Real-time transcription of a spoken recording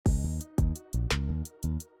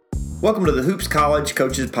Welcome to the Hoops College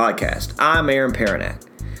Coaches Podcast. I'm Aaron Perinack.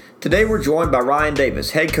 Today we're joined by Ryan Davis,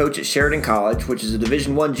 head coach at Sheridan College, which is a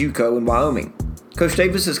Division I JUCO in Wyoming. Coach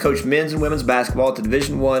Davis has coached men's and women's basketball at the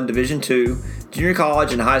Division I, Division II, junior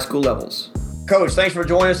college, and high school levels. Coach, thanks for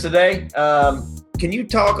joining us today. Can you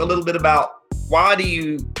talk a little bit about what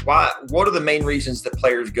are the main reasons that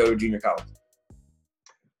players go to junior college?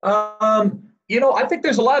 I think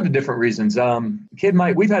there's a lot of different reasons.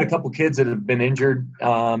 We've had a couple kids that have been injured,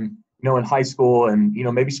 in high school, and,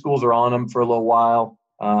 maybe schools are on them for a little while,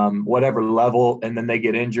 whatever level, and then they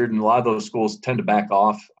get injured, and a lot of those schools tend to back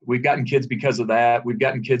off. We've gotten kids because of that. We've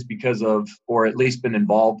gotten kids because of, or at least been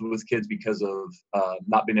involved with kids because of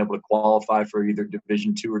not being able to qualify for either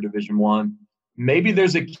Division II or Division I. Maybe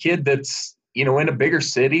there's a kid that's, in a bigger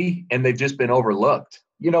city and they've just been overlooked.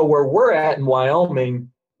 Where we're at in Wyoming,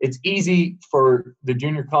 it's easy for the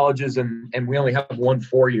junior colleges, and we only have one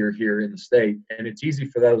 4-year here in the state, and it's easy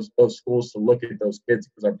for those schools to look at those kids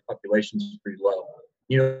because our population is pretty low.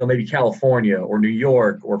 Maybe California or New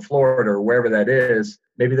York or Florida or wherever that is,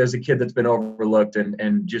 maybe there's a kid that's been overlooked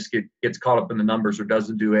and just gets caught up in the numbers or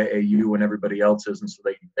doesn't do AAU when everybody else is, and so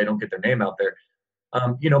they don't get their name out there.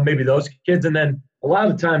 Maybe those kids. And then a lot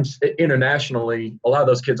of the times internationally, a lot of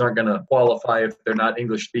those kids aren't going to qualify if they're not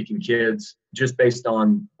English-speaking kids just based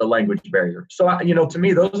on the language barrier. So, to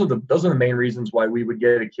me, those are the main reasons why we would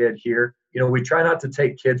get a kid here. We try not to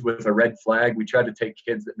take kids with a red flag. We try to take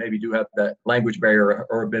kids that maybe do have that language barrier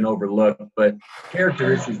or have been overlooked, but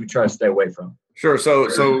character issues we try to stay away from. Sure.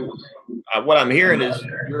 So what I'm hearing is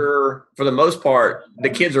for the most part,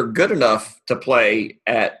 the kids are good enough to play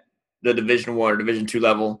at the Division I or Division II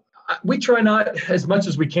level. We try not, as much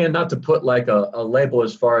as we can, not to put like a label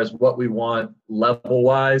as far as what we want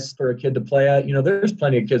level-wise for a kid to play at. There's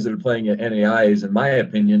plenty of kids that are playing at NAIAs, in my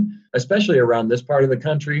opinion, especially around this part of the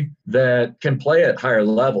country, that can play at higher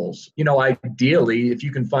levels. Ideally, if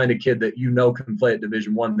you can find a kid that can play at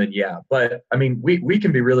Division I, then yeah. But, we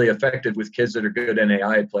can be really effective with kids that are good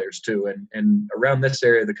NAIA players too. And around this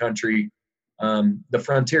area of the country, the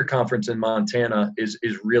Frontier Conference in Montana is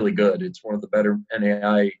really good. It's one of the better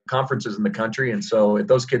NAIA conferences in the country. And so if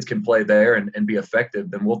those kids can play there and be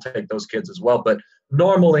effective, then we'll take those kids as well. But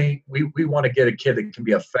normally we want to get a kid that can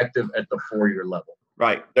be effective at the 4-year level.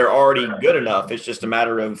 Right. They're already good enough. It's just a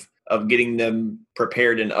matter of getting them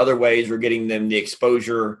prepared in other ways or getting them the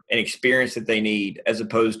exposure and experience that they need, as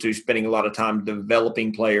opposed to spending a lot of time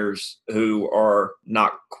developing players who are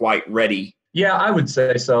not quite ready. Yeah, I would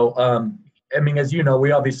say so. As you know,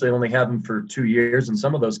 we obviously only have them for 2 years, and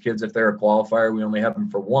some of those kids, if they're a qualifier, we only have them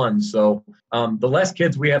for 1. So the less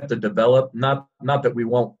kids we have to develop, not that we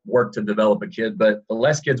won't work to develop a kid, but the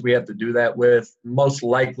less kids we have to do that with, most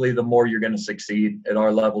likely the more you're going to succeed at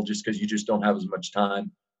our level, just because you just don't have as much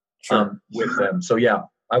time with them. So yeah,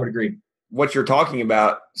 I would agree. What you're talking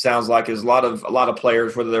about sounds like is a lot of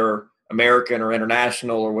players, whether they're American or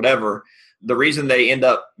international or whatever. The reason they end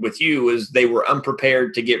up with you is they were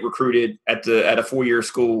unprepared to get recruited at a 4-year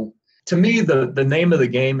school. To me, the name of the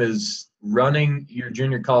game is running your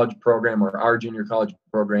junior college program, or our junior college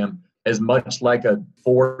program, as much like a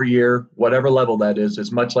 4-year, whatever level that is,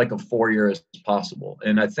 as much like a 4-year as possible.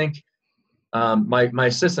 And I think my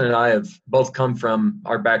assistant and I have both come from,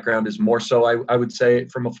 our background is more so, I would say,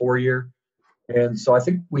 from a 4-year. And so I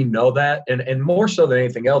think we know that. And more so than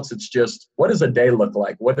anything else, it's just, what does a day look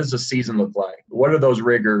like? What does a season look like? What are those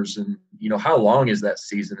rigors? And, how long is that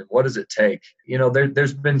season? And what does it take?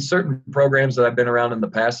 There's been certain programs that I've been around in the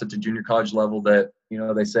past at the junior college level that,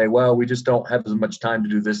 they say, well, we just don't have as much time to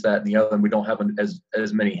do this, that, and the other. And we don't have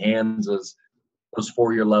as many hands as those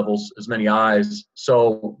 4-year levels, as many eyes.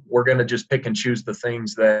 So we're going to just pick and choose the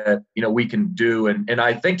things that, we can do. And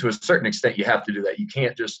I think to a certain extent, you have to do that. You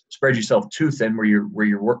can't just spread yourself too thin where you're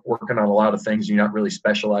working on a lot of things. You're not really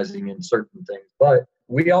specializing in certain things. But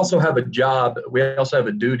we also have a job. We also have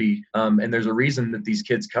a duty. And there's a reason that these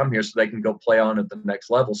kids come here so they can go play on at the next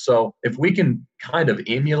level. So if we can kind of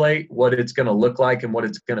emulate what it's going to look like and what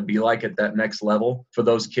it's going to be like at that next level for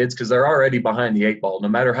those kids, because they're already behind the 8 ball. No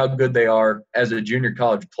matter how good they are as a junior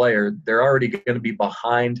college player, they're already going to be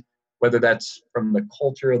behind, whether that's from the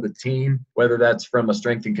culture of the team, whether that's from a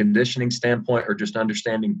strength and conditioning standpoint, or just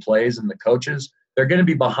understanding plays and the coaches. They're going to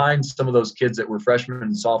be behind some of those kids that were freshmen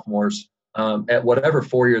and sophomores at whatever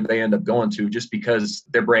 4-year they end up going to, just because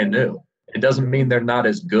they're brand new. It doesn't mean they're not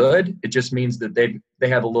as good. It just means that they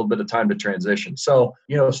have a little bit of time to transition. So,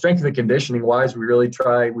 strength and conditioning wise, we really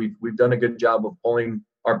try. We've done a good job of pulling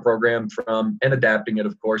our program from, and adapting it,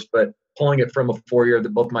 of course, but pulling it from a 4-year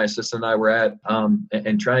that both my assistant and I were at,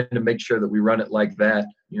 and trying to make sure that we run it like that.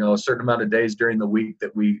 A certain amount of days during the week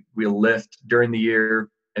that we'll lift during the year,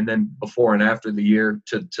 and then before and after the year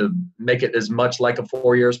to make it as much like a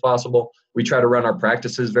 4 year as possible. We try to run our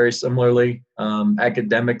practices very similarly.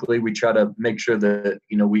 Academically, we try to make sure that,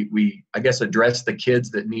 we I guess, address the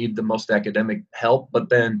kids that need the most academic help, but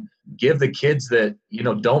then give the kids that,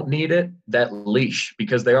 don't need it that leash,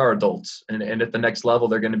 because they are adults. And at the next level,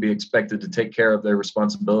 they're going to be expected to take care of their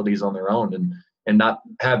responsibilities on their own and not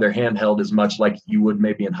have their hand held as much like you would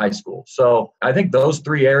maybe in high school. So I think those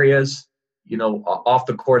 3 areas, off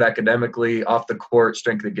the court academically, off the court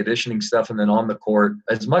strength and conditioning stuff, and then on the court,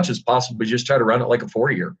 as much as possible, we just try to run it like a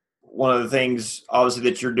 4 year. One of the things, obviously,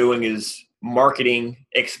 that you're doing is marketing,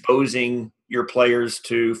 exposing your players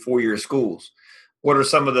to 4 year schools. What are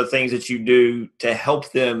some of the things that you do to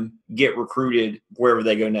help them get recruited wherever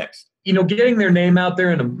they go next? Getting their name out there,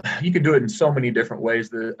 and you can do it in so many different ways.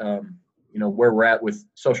 That where we're at with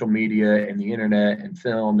social media and the internet and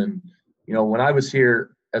film. And when I was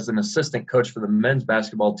here as an assistant coach for the men's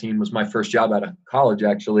basketball team, was my first job out of college.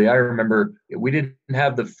 Actually, I remember we didn't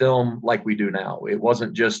have the film like we do now. It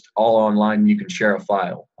wasn't just all online. You can share a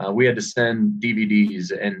file. We had to send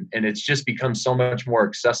DVDs, and it's just become so much more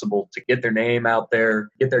accessible to get their name out there,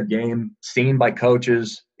 get their game seen by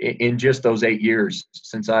coaches in just those 8 years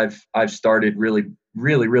since I've started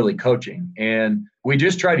really coaching. And we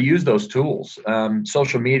just try to use those tools.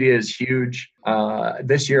 Social media is huge.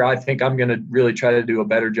 This year, I think I'm going to really try to do a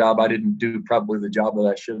better job. I didn't do probably the job that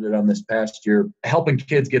I should have done this past year, helping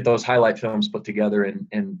kids get those highlight films put together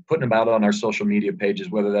and putting them out on our social media pages,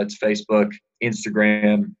 whether that's Facebook,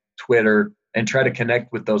 Instagram, Twitter, and try to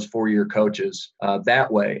connect with those 4 year coaches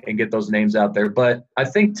that way and get those names out there. But I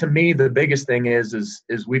think, to me, the biggest thing is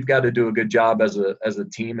we've got to do a good job as a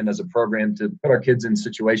team and as a program to put our kids in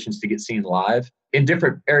situations to get seen live. In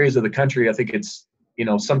different areas of the country, I think it's,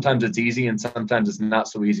 sometimes it's easy and sometimes it's not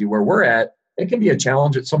so easy. Where we're at, it can be a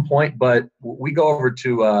challenge at some point, but we go over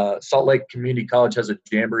to Salt Lake Community College has a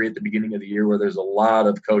jamboree at the beginning of the year where there's a lot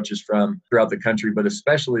of coaches from throughout the country, but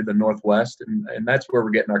especially the Northwest, and that's where we're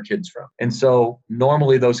getting our kids from. And so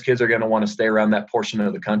normally those kids are going to want to stay around that portion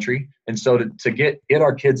of the country. And so to get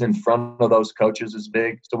our kids in front of those coaches is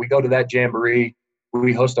big. So we go to that jamboree.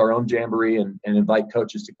 We host our own jamboree and invite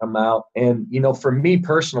coaches to come out. And, for me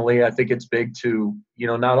personally, I think it's big to,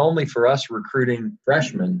 not only for us recruiting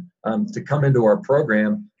freshmen to come into our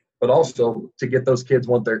program, but also to get those kids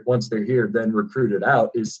once they're here, then recruited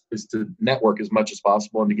out is to network as much as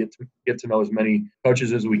possible and to get to know as many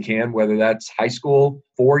coaches as we can, whether that's high school,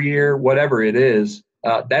 4 year, whatever it is.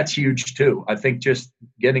 That's huge too. I think just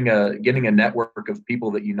getting a network of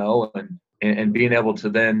people that and being able to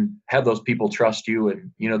then have those people trust you,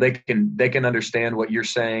 and they can understand what you're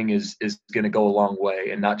saying is going to go a long way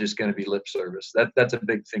and not just going to be lip service. That's a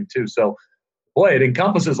big thing too. So, boy, it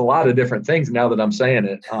encompasses a lot of different things now that I'm saying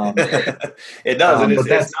it. It does, and it's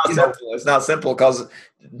not simple. It's not simple because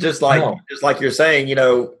just like you're saying,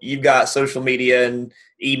 you've got social media and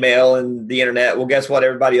email and the internet. Well, guess what?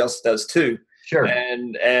 Everybody else does too. Sure.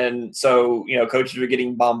 And so coaches are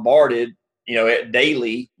getting bombarded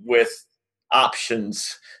daily with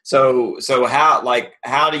options. So how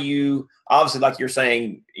do you, obviously, like you're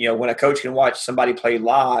saying, when a coach can watch somebody play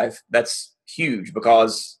live, that's huge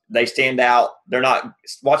because they stand out. They're not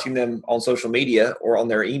watching them on social media or on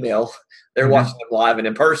their email. They're watching them live and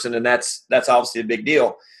in person, and that's obviously a big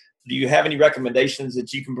deal. Do you have any recommendations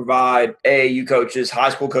that you can provide AAU coaches, high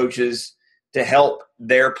school coaches, to help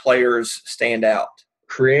their players stand out?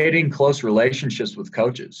 Creating close relationships with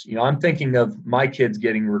coaches. I'm thinking of my kids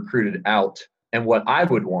getting recruited out and what I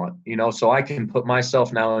would want, so I can put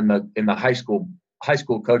myself now in the high school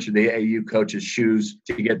coach or the AAU coach's shoes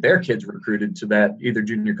to get their kids recruited to that either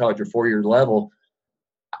junior college or 4 year level.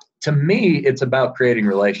 To me, it's about creating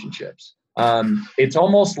relationships. It's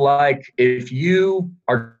almost like if you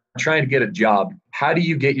are trying to get a job, how do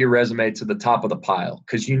you get your resume to the top of the pile?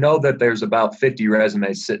 Because that there's about 50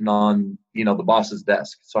 resumes sitting on, the boss's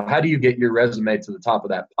desk. So how do you get your resume to the top of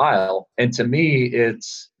that pile? And to me,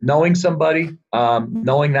 it's knowing somebody,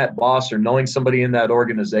 knowing that boss or knowing somebody in that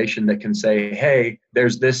organization that can say, hey,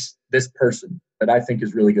 there's this person that I think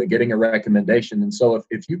is really good, getting a recommendation. And so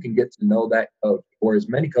if you can get to know that coach or as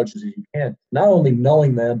many coaches as you can, not only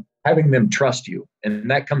knowing them, having them trust you.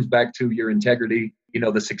 And that comes back to your integrity,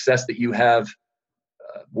 the success that you have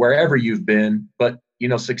wherever you've been, but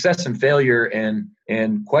success and failure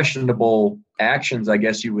and questionable actions, I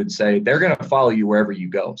guess you would say, they're going to follow you wherever you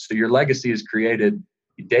go. So your legacy is created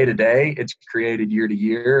day to day, it's created year to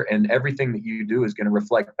year, and everything that you do is going to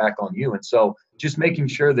reflect back on you. And so just making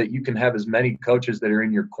sure that you can have as many coaches that are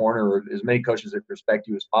in your corner or as many coaches that respect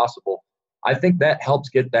you as possible, I think that helps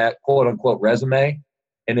get that quote unquote resume.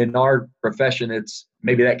 And in our profession, it's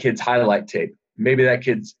maybe that kid's highlight tape. Maybe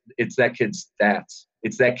it's that kid's stats.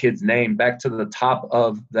 It's that kid's name back to the top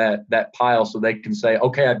of that pile so they can say,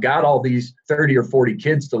 okay, I've got all these 30 or 40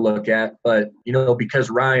 kids to look at, but, because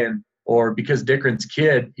Ryan or because Dickren's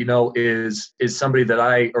kid, is somebody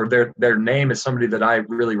that or their name is somebody that I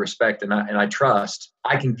really respect and I trust.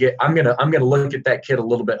 I'm gonna look at that kid a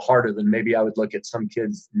little bit harder than maybe I would look at some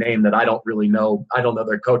kid's name that I don't really know. I don't know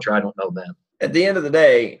their coach or I don't know them. At the end of the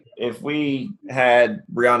day, if we had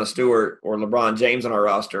Breonna Stewart or LeBron James on our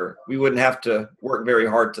roster, we wouldn't have to work very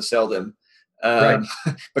hard to sell them. Right.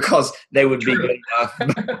 Because they would be good enough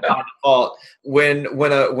by default. When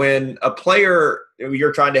a player,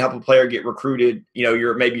 you're trying to help a player get recruited,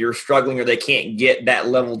 you're struggling or they can't get that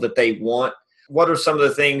level that they want. What are some of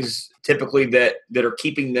the things typically that are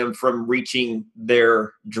keeping them from reaching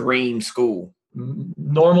their dream school?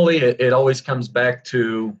 Normally, it always comes back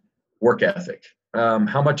to work ethic.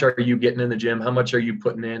 How much are you getting in the gym? How much are you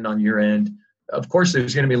putting in on your end? Of course,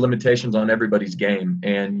 there's going to be limitations on everybody's game,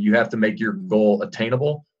 and you have to make your goal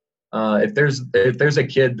attainable. If there's a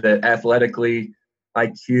kid that athletically,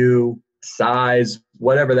 IQ, size,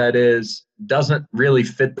 whatever that is, doesn't really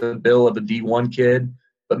fit the bill of a D1 kid,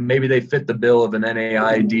 but maybe they fit the bill of an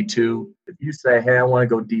NAI D2. If you say, hey, I want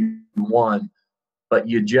to go D1, but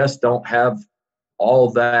you just don't have all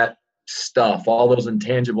that stuff, all those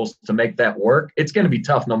intangibles to make that work, it's going to be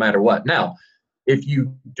tough no matter what. Now, if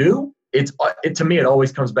you do, to me, it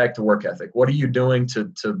always comes back to work ethic. What are you doing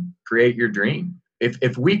to create your dream?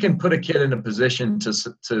 If we can put a kid in a position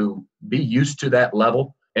to be used to that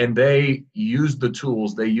level, and they use the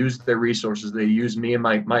tools, they use their resources, they use me and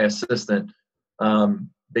my assistant,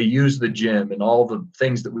 they use the gym and all the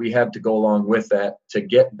things that we have to go along with that to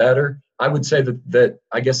get better, I would say that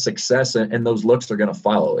I guess success and those looks are going to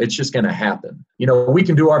follow. It's just going to happen. We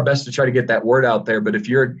can do our best to try to get that word out there, but if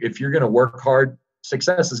you're going to work hard,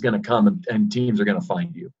 success is going to come and teams are going to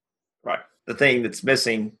find you. Right. The thing that's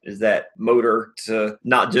missing is that motor to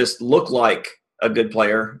not just look like a good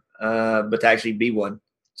player, but to actually be one.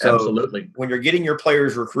 So absolutely. When you're getting your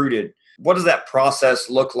players recruited, what does that process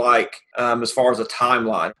look like as far as a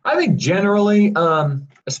timeline? I think generally,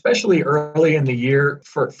 especially early in the year,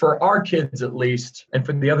 for our kids at least, and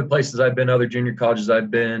for the other places I've been, other junior colleges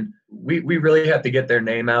I've been, we really have to get their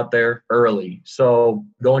name out there early. So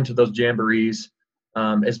going to those jamborees,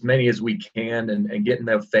 as many as we can and getting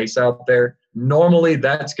their face out there. Normally,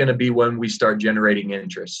 that's going to be when we start generating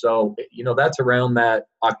interest. So, that's around that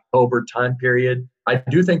October time period. I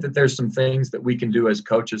do think that there's some things that we can do as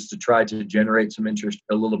coaches to try to generate some interest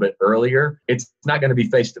a little bit earlier. It's not going to be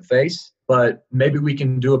face-to-face, but maybe we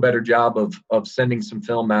can do a better job of sending some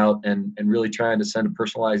film out and really trying to send a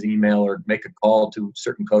personalized email or make a call to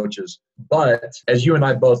certain coaches. But as you and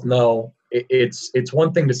I both know, it's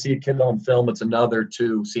one thing to see a kid on film. It's another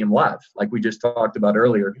to see him live, like we just talked about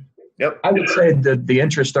earlier. Yep. I would say that the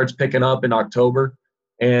interest starts picking up in October.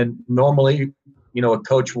 And normally, a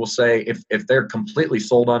coach will say if they're completely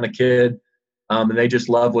sold on a kid and they just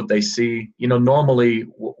love what they see, normally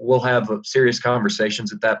we'll have serious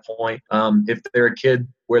conversations at that point. If they're a kid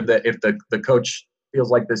where if the coach feels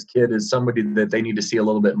like this kid is somebody that they need to see a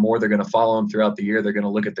little bit more, they're going to follow them throughout the year. They're going to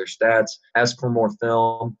look at their stats, ask for more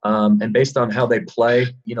film. And based on how they play,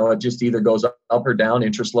 it just either goes up or down.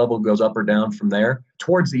 Interest level goes up or down from there.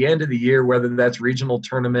 Towards the end of the year, whether that's regional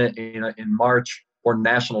tournament in March or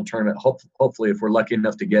national tournament, hopefully if we're lucky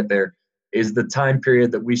enough to get there, is the time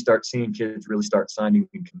period that we start seeing kids really start signing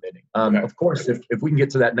and committing. Of course, if we can get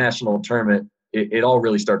to that national tournament, it all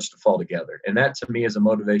really starts to fall together. And that to me is a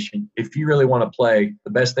motivation. If you really want to play, the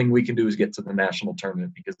best thing we can do is get to the national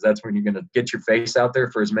tournament, because that's when you're going to get your face out there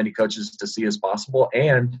for as many coaches to see as possible.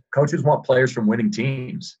 And coaches want players from winning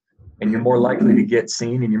teams. And you're more likely to get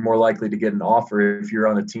seen and you're more likely to get an offer if you're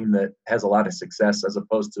on a team that has a lot of success as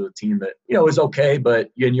opposed to a team that, is okay, but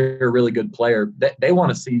you're a really good player. They want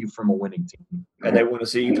to see you from a winning team. And they want to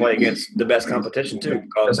see you play against the best competition too.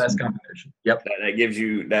 Because the best competition. Yep. That gives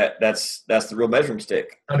you that's the real measuring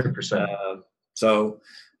stick. 100%.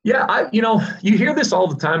 Yeah, you hear this all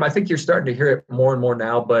the time. I think you're starting to hear it more and more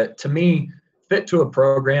now, but to me, fit to a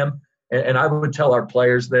program, and I would tell our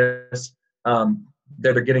players this,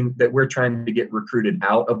 that we're trying to get recruited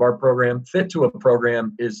out of our program. Fit to a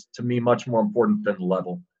program is, to me, much more important than the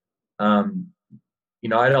level. I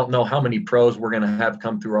don't know how many pros we're going to have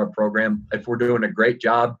come through our program. If we're doing a great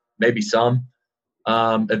job, maybe some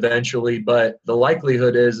eventually, but the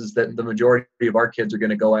likelihood is that the majority of our kids are going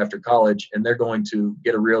to go after college and they're going to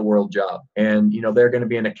get a real world job. And, they're going to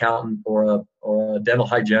be an accountant or a dental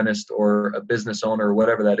hygienist or a business owner or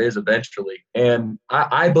whatever that is eventually. And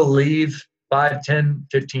I believe 5, 10,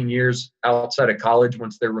 15 years outside of college,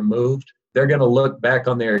 once they're removed, they're going to look back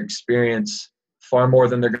on their experience far more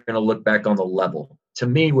than they're going to look back on the level. To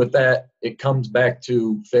me, with that, it comes back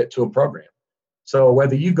to fit to a program. So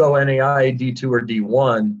whether you go NAIA, D2, or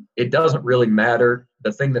D1, it doesn't really matter.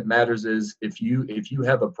 The thing that matters is if you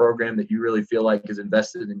have a program that you really feel like is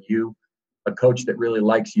invested in you, a coach that really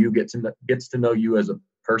likes you, gets to know you as a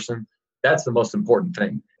person, that's the most important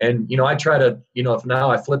thing. And, I try to, if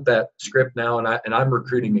now I flip that script now and I'm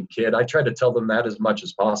recruiting a kid, I try to tell them that as much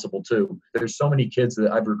as possible too. There's so many kids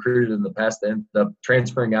that I've recruited in the past that end up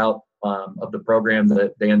transferring out of the program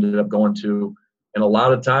that they ended up going to. And a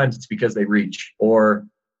lot of times it's because they reach, or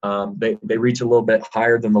they reach a little bit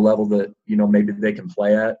higher than the level that, maybe they can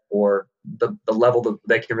play at, or the level that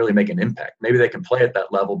they can really make an impact. Maybe they can play at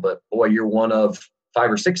that level, but boy, you're one of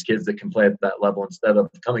 5 or 6 kids that can play at that level instead of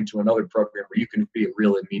coming to another program where you can be a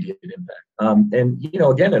real immediate impact. And,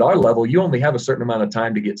 again, at our level, you only have a certain amount of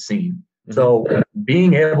time to get seen. So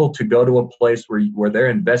being able to go to a place where they're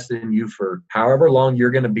invested in you for however long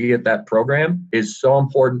you're going to be at that program is so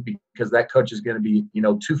important, because that coach is going to be,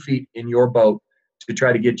 2 feet in your boat to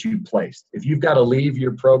try to get you placed. If you've got to leave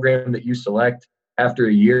your program that you select after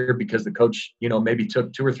a year because the coach, maybe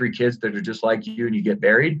took 2 or 3 kids that are just like you and you get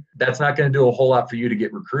buried, that's not going to do a whole lot for you to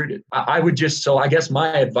get recruited. I guess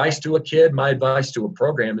my advice to a kid, my advice to a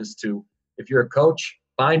program is to, if you're a coach,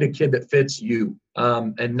 find a kid that fits you,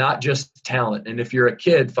 and not just talent. And if you're a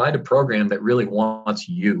kid, find a program that really wants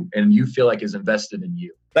you and you feel like is invested in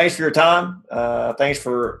you. Thanks for your time. Thanks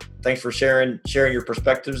for sharing your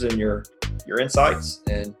perspectives and your insights,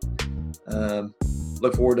 and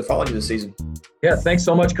look forward to following you this season. Yeah, thanks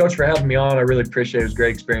so much, Coach, for having me on. I really appreciate it. It was a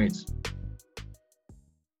great experience.